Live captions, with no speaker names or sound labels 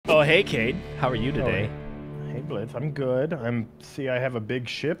Oh, hey, Cade. How are you today? Oh, hey, Blitz. I'm good. See, I have a big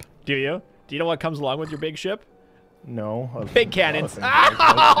ship. Do you? Do you know what comes along with your big ship? No. Big cannons. Oh,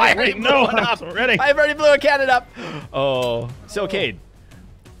 I already blew one up already. I've already blew a cannon up. Oh. So, Cade,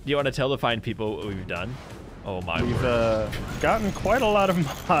 do you want to tell the fine people what we've done? Oh, my word. We've gotten quite a lot of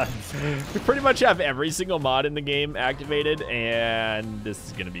mods. We pretty much have every single mod in the game activated, and this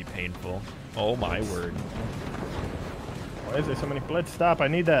is going to be painful. Oh, my word. Why is there so many Blitz? Stop, I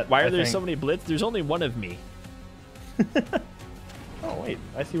need that. Why are there so many Blitz? There's only one of me. Oh, wait.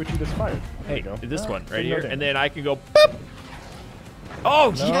 I see what you just fired. There Hey, you go. this one right no here, damage. and then I can go boop.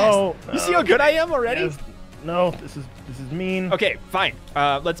 Oh, No, yes. You see how good I am already? Yes. No, this is mean. Okay, fine.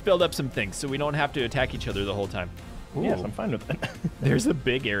 Let's build up some things so we don't have to attack each other the whole time. Ooh. Yes, I'm fine with it. There's a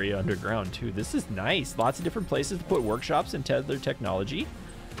big area underground, too. This is nice. Lots of different places to put workshops and test their technology.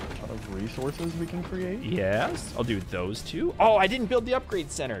 A lot of resources we can create. Yes, I'll do those too. Oh, I didn't build the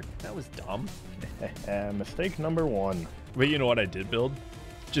upgrade center. That was dumb. Mistake number 1. But you know what I did build?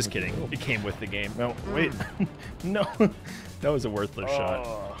 Just kidding. It came with the game. No, wait. No. That was a worthless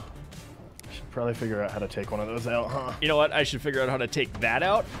shot. Should probably figure out how to take one of those out, huh? You know what? I should figure out how to take that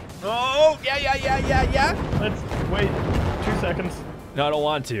out. Oh, yeah. Let's wait 2 seconds. No, I don't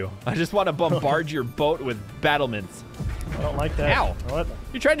want to. I just want to bombard your boat with battlements. I don't like that. Ow. What?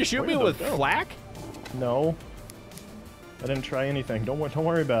 You tried to shoot me with those go? flak? No. I didn't try anything. Don't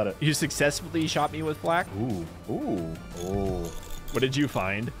worry about it. You successfully shot me with flak? Ooh. What did you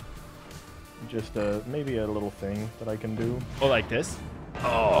find? Just maybe a little thing that I can do. Oh, like this?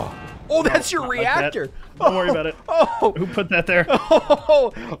 Oh, that's your Not like reactor. that. Don't worry about it. Oh, Who put that there?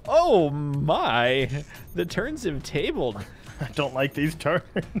 Oh my! The turns have tabled. I don't like these turns.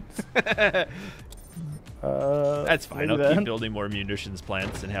 That's fine. maybe I'll keep that. building more munitions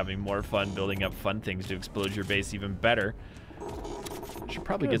plants and having more fun building up fun things to explode your base even better. Should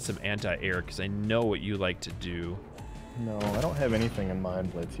probably get some anti-air because I know what you like to do. No, I don't have anything in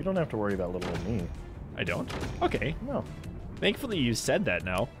mind, Blitz. You don't have to worry about little old me. I don't? Okay. No. Thankfully you said that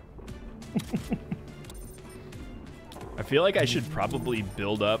now. I feel like I should probably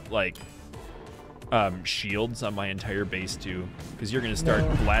build up like shields on my entire base too, because you're gonna start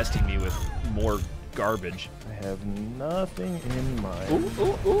blasting me with more garbage. I have nothing in mind.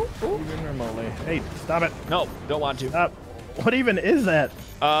 Ooh. Even remotely. Hey, stop it. No, don't want to. Stop. What even is that?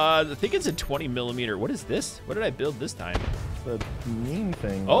 I think it's a 20 millimeter. What is this? What did I build this time? The mean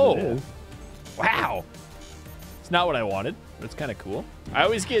thing. Oh. It is. Wow. It's not what I wanted, but it's kind of cool. I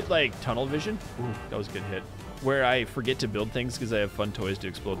always get like tunnel vision. Ooh, that was a good hit. Where I forget to build things because I have fun toys to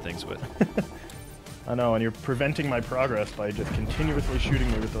explode things with. I know, and you're preventing my progress by just continuously shooting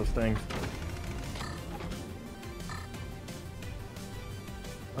me with those things.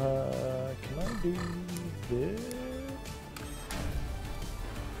 Can I do this?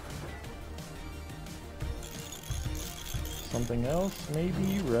 Something else,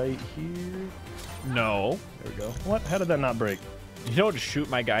 maybe right here. No. There we go. What? How did that not break? You don't shoot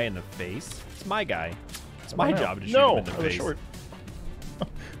my guy in the face. It's my guy. It's my job to shoot no, him in the I was face. short.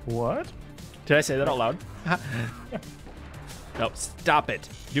 What? Did I say that out loud? No, stop it.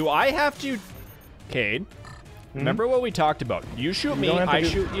 Do I have to... Cade, remember what we talked about. You shoot me, I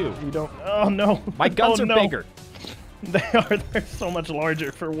shoot you. You don't... Oh, no. My guns oh, are no. bigger. They are. They're so much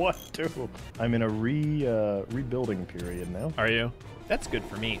larger for what, too? I'm in a rebuilding period now. Are you? That's good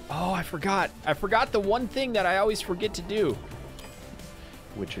for me. Oh, I forgot. I forgot the one thing that I always forget to do.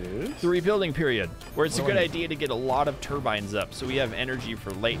 Which is? The rebuilding period, where it's a good idea to get a lot of turbines up so we have energy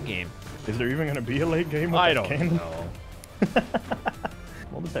for late game. Is there even going to be a late game with I that don't cannon? know.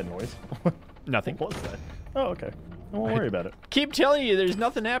 What was that noise? Nothing. What was that? Oh, okay. Don't worry about it. Keep telling you there's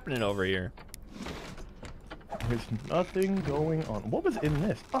nothing happening over here. There's nothing going on. What was in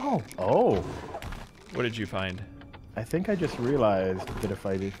this? Oh. Oh. What did you find? I think I just realized that if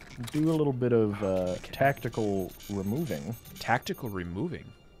I do a little bit of tactical removing. Tactical removing?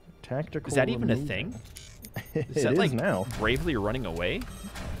 Tactical Is that even a removing. thing? Is It that is like now. bravely running away?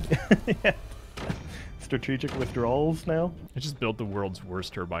 Yeah. Strategic withdrawals now. I just built the world's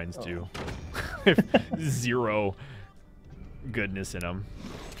worst turbines too. Zero goodness in them.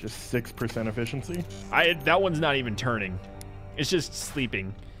 Just 6% efficiency. That one's not even turning. It's just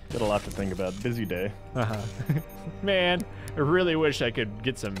sleeping. Got a lot to think about. Busy day. Man, I really wish I could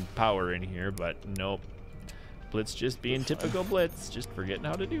get some power in here, but nope. Blitz just being typical Blitz, just forgetting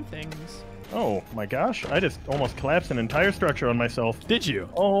how to do things. Oh my gosh, I just almost collapsed an entire structure on myself. Did you?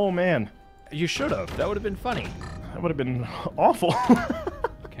 Oh man. You should have. That would have been funny. That would have been awful.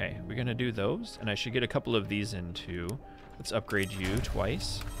 Okay, we're gonna do those, and I should get a couple of these in too. Let's upgrade you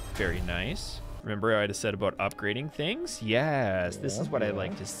twice. Very nice. Remember I had said about upgrading things? Yes, this is what I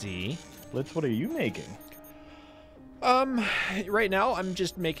like to see. Blitz, what are you making? Right now I'm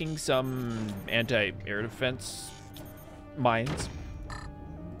just making some anti-air defense mines.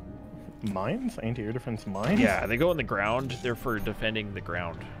 Mines? Anti-air defense mines? Yeah, they go in the ground. They're for defending the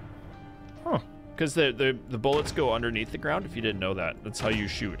ground. Huh. Because the bullets go underneath the ground, if you didn't know that. That's how you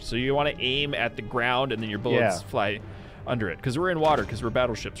shoot. So you want to aim at the ground and then your bullets fly under it. Because we're in water, because we're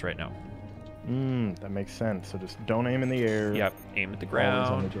battleships right now. That makes sense. So just don't aim in the air. Yep, aim at the ground.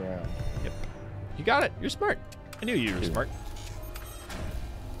 Always on the ground. Yep. You got it. You're smart. I knew you were smart.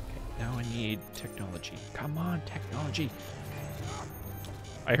 Okay, now I need technology. Come on, technology.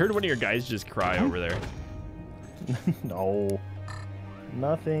 I heard one of your guys just cry over there. No.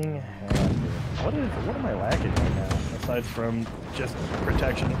 Nothing happened. What am I lacking right now? Aside from just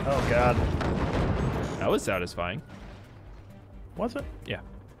protection. Oh god. That was satisfying. Was it? Yeah.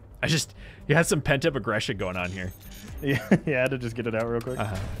 You had some pent-up aggression going on here. Yeah, I had to just get it out real quick.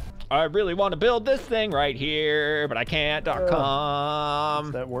 I really want to build this thing right here, but I can't. .com.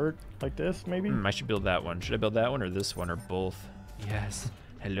 Does that work like this, maybe? I should build that one. Should I build that one or this one or both? Yes.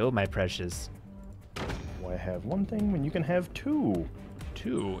 Hello, my precious. Why have one thing when you can have two?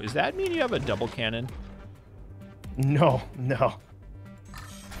 Two? Does that mean you have a double cannon? No.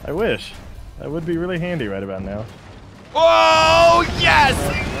 I wish. That would be really handy right about now. Oh, yes!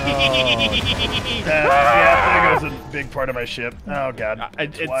 Yeah, there goes a big part of my ship. Oh, God.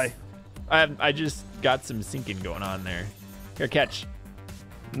 Why? I just got some sinking going on there. Here, catch.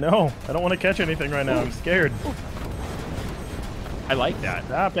 No, I don't want to catch anything right now. I'm scared. I like that.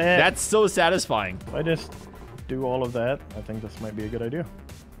 Stop it. That's so satisfying. If I just do all of that, I think this might be a good idea.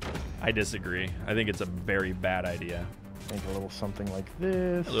 I disagree. I think it's a very bad idea. I think a little something like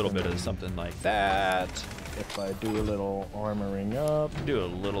this. A little bit of something like that. If I do a little armoring up. Do a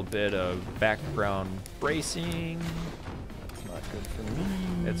little bit of background bracing. It's not good for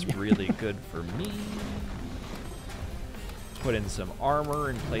me. It's really good for me. Put in some armor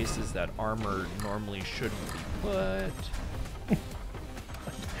in places that armor normally shouldn't be put.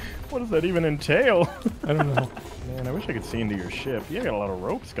 What does that even entail? I don't know. Man, I wish I could see into your ship. You got a lot of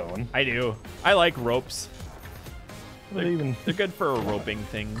ropes going. I do. I like ropes. They're good for roping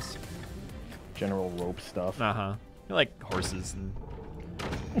things. General rope stuff. I like horses and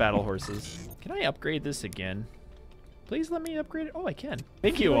battle horses. Can I upgrade this again? Please let me upgrade it. Oh, I can.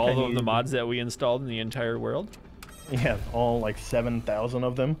 Thank you, all of the mods that we installed in the entire world. Yeah, all like 7,000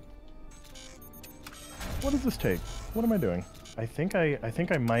 of them. What does this take? What am I doing? I think I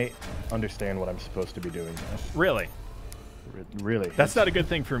might understand what I'm supposed to be doing now. Really? Really? That's not a good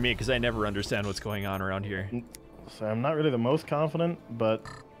thing for me because I never understand what's going on around here. So I'm not really the most confident, but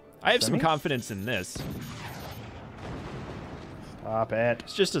I have some confidence in this. Stop it.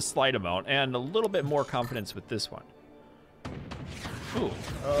 It's just a slight amount, and a little bit more confidence with this one. Ooh.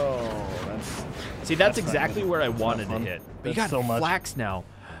 Oh, that's... See, that's exactly where I wanted to hit. But you got so much. flaks now.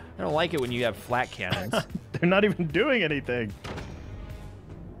 I don't like it when you have flat cannons. They're not even doing anything.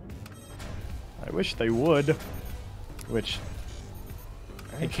 I wish they would. Which...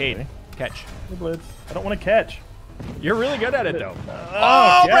 Hey, Kate, catch. Hey, Blitz. I don't want to catch. You're really good at it, though.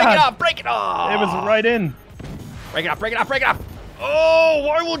 Oh, break it off! Break it off! It was right in. Break it off! Break it off! Break it off! Oh,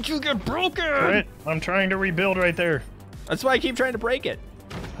 why won't you get broken? Right. I'm trying to rebuild right there. That's why I keep trying to break it.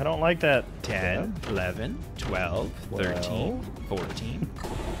 I don't like that. 10, 11, 12, 13, 14.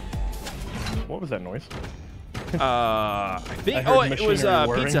 What was that noise? I think. Oh, it was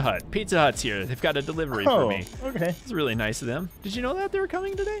Pizza Hut. Pizza Hut's here. They've got a delivery for me. Okay. It's really nice of them. Did you know that they were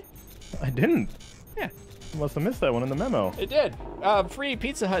coming today? I didn't. Yeah. You must have missed that one in the memo. It did. Free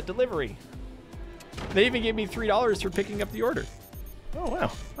Pizza Hut delivery. They even gave me $3 for picking up the order. Oh,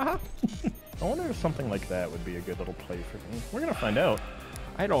 wow. I wonder if something like that would be a good little play for me. We're going to find out.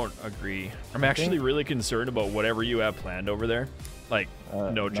 I don't agree. I'm actually really concerned about whatever you have planned over there. Like,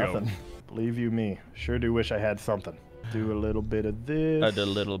 no joke. Believe you me. Sure do wish I had something. Do a little bit of this. A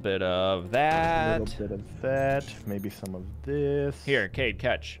little bit of that. A little bit of that. Maybe some of this. Here, Cade,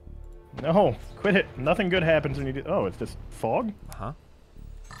 catch. No, quit it. Nothing good happens when you do... Oh, it's just fog? Uh-huh.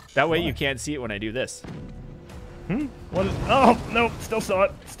 That way you can't see it when I do this. What is... Oh, no. Still saw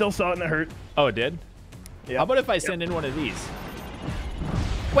it. Still saw it and it hurt. Oh, it did? Yeah. How about if I send in one of these?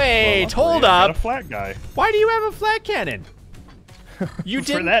 Wait, hold I got up. a flat guy. Why do you have a flat cannon? You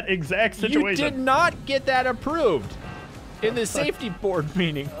did for that exact situation. You did not get that approved in the safety board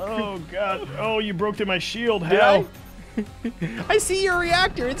meeting. Oh god. Oh, you broke through my shield. Did How? I see your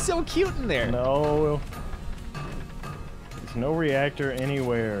reactor. It's so cute in there. No. Alright, no reactor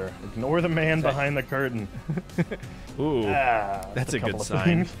anywhere. Ignore the man behind the curtain. Ooh, Ah, that's a good couple of sign.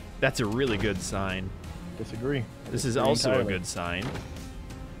 things. That's a really good sign. Disagree. This is Disagree also a entirely. good sign.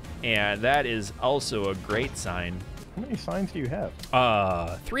 And that is also a great sign. How many signs do you have?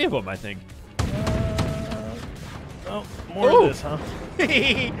 3 of them, I think. Oh, more Ooh. of this, huh?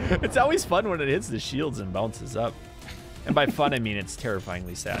 It's always fun when it hits the shields and bounces up. And by fun, I mean it's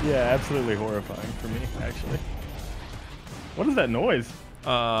terrifyingly sad. Yeah, absolutely horrifying for me, actually. What is that noise?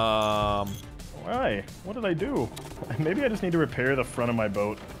 Why? What did I do? Maybe I just need to repair the front of my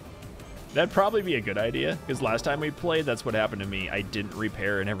boat. That'd probably be a good idea, because last time we played, that's what happened to me. I didn't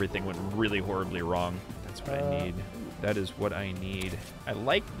repair and everything went really horribly wrong. That's what I need. That is what I need. I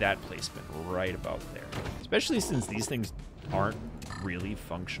like that placement right about there. Especially since these things aren't really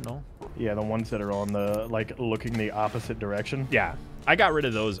functional. Yeah, the ones that are on the, like, looking the opposite direction. Yeah, I got rid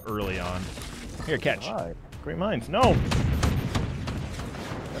of those early on. Here, catch. Alright, great minds. No!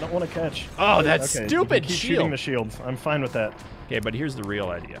 I don't want to catch. Oh, that Okay, you stupid can keep shield. shooting the shields. I'm fine with that. Okay, but here's the real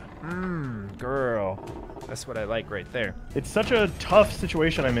idea. Girl. That's what I like right there. It's such a tough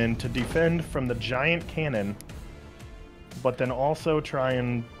situation I'm in to defend from the giant cannon, but then also try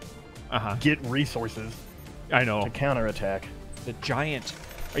and get resources I know. to counterattack. The giant.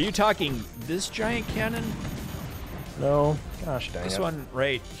 Are you talking this giant cannon? No, gosh dang This it. one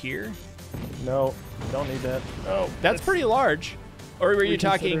right here? No, don't need that. No, That's pretty large. Or were you Reconsider.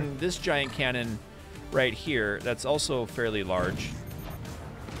 talking this giant cannon right here? That's also fairly large.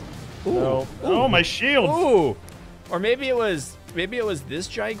 Ooh. No. Oh, my shield! Ooh. Or maybe it was this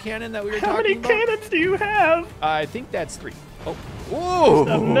giant cannon that we were How many talking about. cannons do you have? I think that's 3. Oh. Ooh.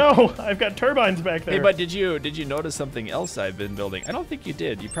 Oh, no, I've got turbines back there. Hey, but did you notice something else I've been building? I don't think you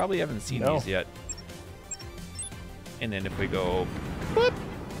did. You probably haven't seen No. these yet. And then if we go, boop.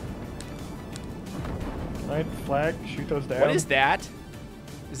 Right, flag, shoot those down. What is that?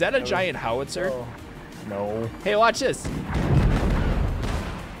 Is that a giant howitzer? Oh, no. Hey, watch this.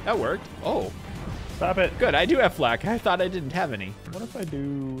 That worked. Oh, Stop it. good. I do have flak. I thought I didn't have any. What if I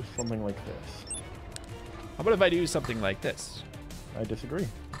do something like this? How about if I do something like this? I disagree.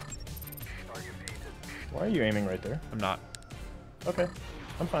 Why are you aiming right there? I'm not. Okay,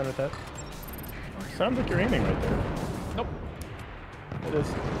 I'm fine with that. Sounds like you're aiming right there. Nope. It is.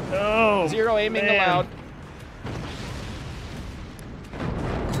 Oh, 0 aiming man. allowed.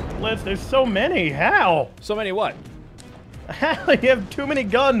 Blitz, there's so many. How? So many what? How? You have too many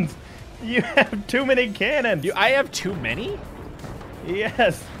guns. You have too many cannons. I have too many?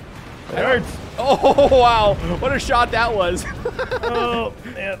 Yes. It hurts. Oh, wow. What a shot that was. Oh,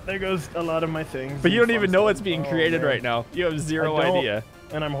 yeah, there goes a lot of my things. But you and don't even fun know stuff. what's being Oh, created man. right now. You have 0 I don't, idea.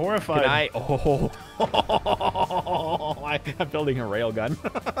 And I'm horrified. Can I? Oh, I'm building a railgun.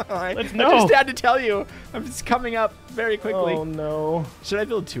 I No. just had to tell you. It's coming up very quickly. Oh, no. Should I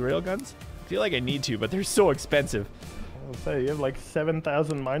build 2 railguns? I feel like I need to, but they're so expensive. I'll say, you have like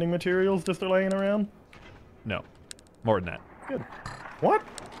 7,000 mining materials just laying around? No, more than that. Good. What?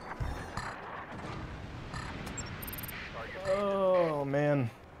 Oh, man.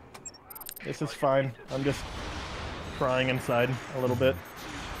 This is fine. I'm just crying inside a little bit.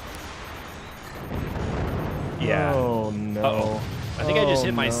 Yeah. Oh, no. Uh-oh. I think I just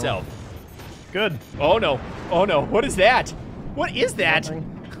hit no. myself. Good. Oh no. Oh no. What is that? What is that? Nothing.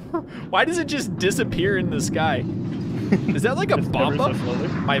 Why does it just disappear in the sky? Is that like a Just bomb ever up? so slowly.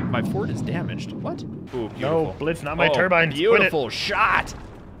 My fort is damaged. What? Ooh, beautiful. No, Blitz, not my Oh, turbines. Quit it. Beautiful shot.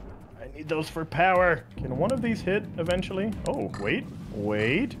 I need those for power. Can one of these hit eventually? Oh, wait.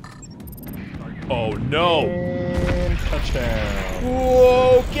 Wait. Oh no. And touchdown.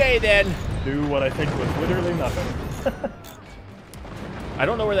 Okay then. Do what I think was literally nothing. I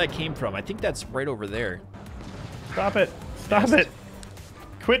don't know where that came from. I think that's right over there. Stop it. Stop Yes. it.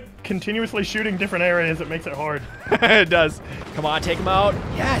 Quit continuously shooting different areas. It makes it hard. It does. Come on, take him out.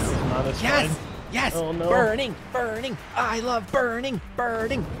 Yes. Not as Yes. fine. Yes. Oh, no. Burning. Burning. I love burning.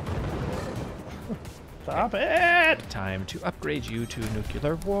 Burning. Stop it. Time to upgrade you to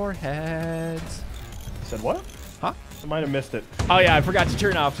nuclear warheads. You said what? Huh? I might have missed it. Oh yeah, I forgot to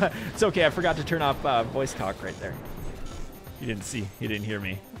turn off. It's okay, I forgot to turn off voice talk right there. You didn't see, you didn't hear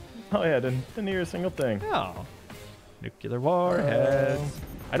me. Oh yeah, didn't hear a single thing. Oh. Nuclear warheads.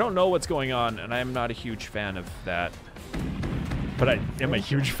 I don't know what's going on, and I'm not a huge fan of that. But I am a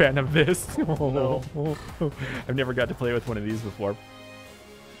huge fan of this. No. I've never got to play with one of these before.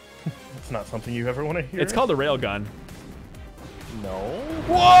 It's not something you ever want to hear. It's called a railgun. No.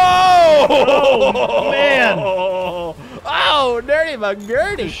 Whoa! Oh, man. Oh, dirty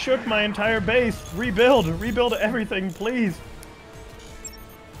McGurdy. It shook my entire base. Rebuild. Rebuild everything, please.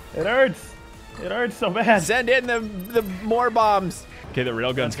 It hurts. It hurts so bad. Send in the more bombs. Okay, the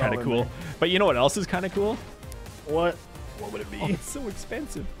railgun's kind of cool. But you know what else is kind of cool? What? What would it be? Oh, it's so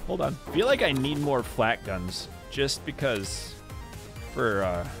expensive. Hold on. I feel like I need more flat guns just because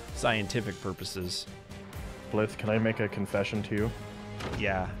for scientific purposes. Blitz, can I make a confession to you?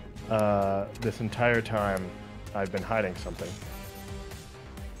 Yeah. This entire time, I've been hiding something.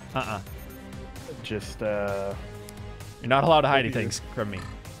 Just, You're not allowed to hide things from me.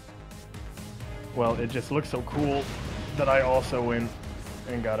 Well, it just looks so cool that I also went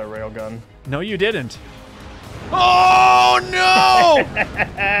and got a railgun. No, you didn't. Oh, no!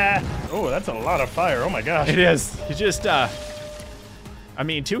 Oh, that's a lot of fire. Oh, my gosh. It is. You just, I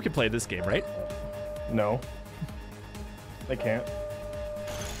mean, two can play this game, right? No. They can't.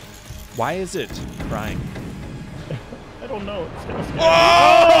 Why is it crying? I don't know. It's gonna scare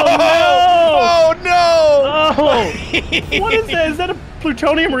Oh, no! Oh! What is that? Is that a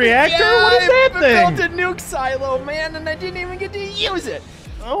plutonium reactor? Yeah, what is that thing? I built a nuke silo, man, and I didn't even get to use it.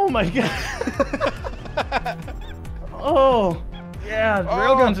 Oh my god. Oh. Yeah,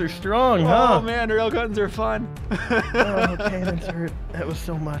 railguns are strong, huh? Oh man, railguns are fun. Oh, cannons hurt. That was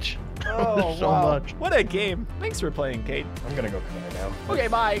so much. Oh, so wow. much. What a game. Thanks for playing, Kate. I'm gonna go cry now. Okay,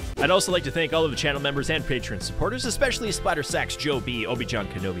 bye. I'd also like to thank all of the channel members and Patreon supporters, especially Splatter Sacks, Joe B, Obi-John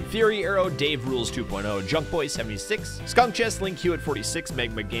Kenobi, Fury Arrow, Dave Rules 2.0, Junk Boy 76, Skunk Chest, Link Hewitt 46,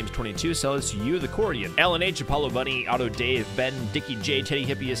 Magma Games 22, Celis U the Corian, Alan H, Apollo Bunny, Auto Dave, Ben, Dickie J, Teddy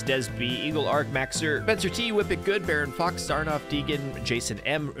Hippias, Des B, Eagle Arc, Maxer, Spencer T, Whip It Good, Baron Fox, Sarnoff, Deegan, Jason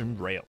M, and Rail.